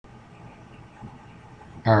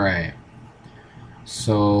Alright,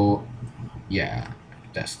 so yeah,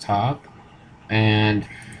 desktop, and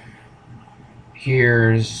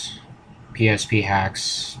here's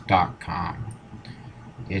psphacks.com.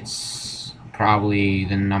 It's probably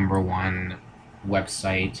the #1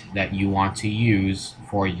 website that you want to use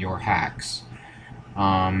for your hacks.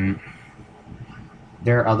 Um,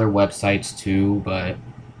 there are other websites too,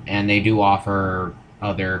 and they do offer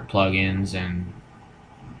other plugins and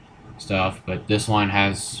stuff, but this one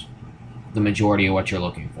has the majority of what you're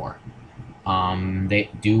looking for. They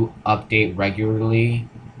do update regularly.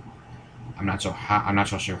 I'm not so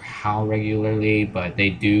sure how regularly, but they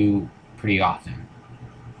do pretty often.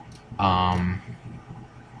 Um,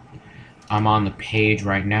 I'm on the page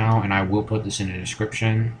right now, and I will put this in the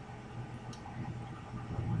description.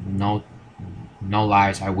 No, no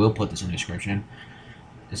lies, I will put this in the description.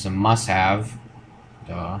 It's a must-have,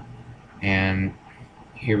 duh. And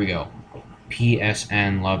here we go.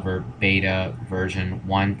 psnlover beta version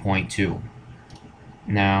 1.2.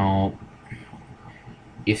 Now,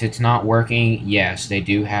 if it's not working, yes, they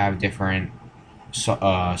do have different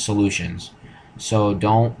solutions. So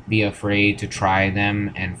don't be afraid to try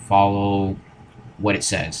them and follow what it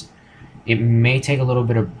says. It may take a little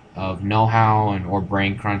bit of know-how and or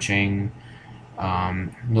brain crunching, a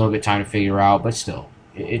little bit of time to figure out, but still,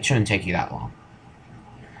 it shouldn't take you that long.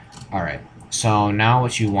 Alright, so now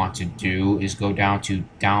what you want to do is go down to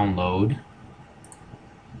download.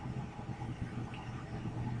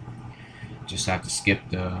 Just have to skip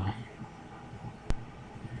the...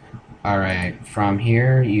 Alright, from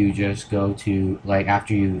here you just go to, like,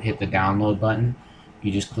 after you hit the download button,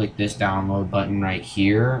 you just click this download button right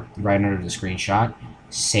here, right under the screenshot,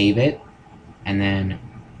 save it, and then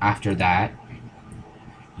after that,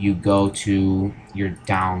 you go to your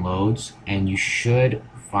downloads, and you should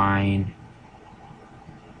find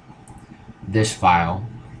this file,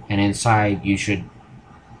 and inside you should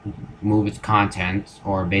move its contents,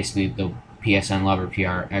 or basically the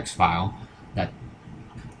psnlover.prx file,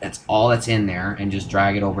 that's all that's in there, and just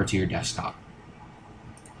drag it over to your desktop.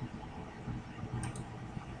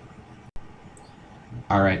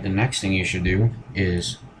 Alright, the next thing you should do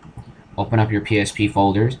is open up your PSP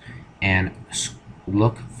folders and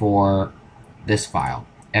look for this file,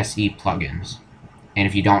 seplugins. And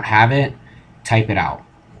if you don't have it, type it out.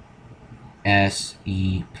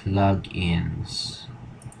 seplugins.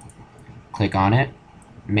 Click on it.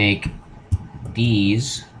 Make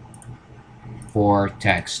these 4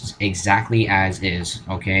 texts exactly as is,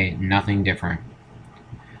 okay? Nothing different.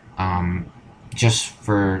 Just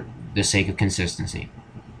for the sake of consistency.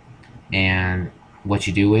 And what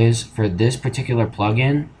you do is, for this particular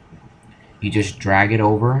plugin, you just drag it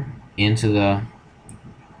over into the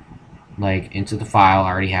file. I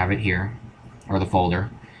already have it here, or the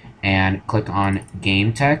folder, and click on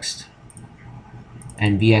game.txt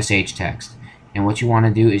and vsh.txt. And what you want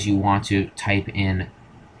to do is you want to type in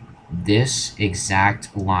this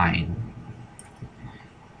exact line,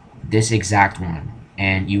 this exact one,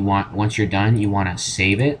 and once you're done, you want to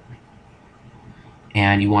save it,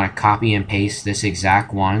 and you want to copy and paste this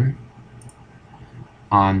exact one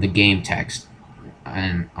on the game text,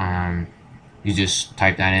 and you just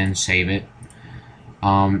type that in, save it.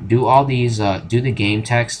 Do all these, do the game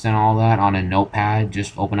text and all that on a notepad.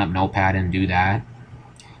 Just open up Notepad and do that,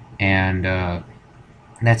 and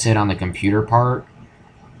that's it on the computer part.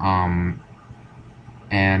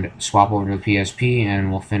 And swap over to the PSP, and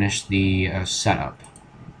we'll finish the setup.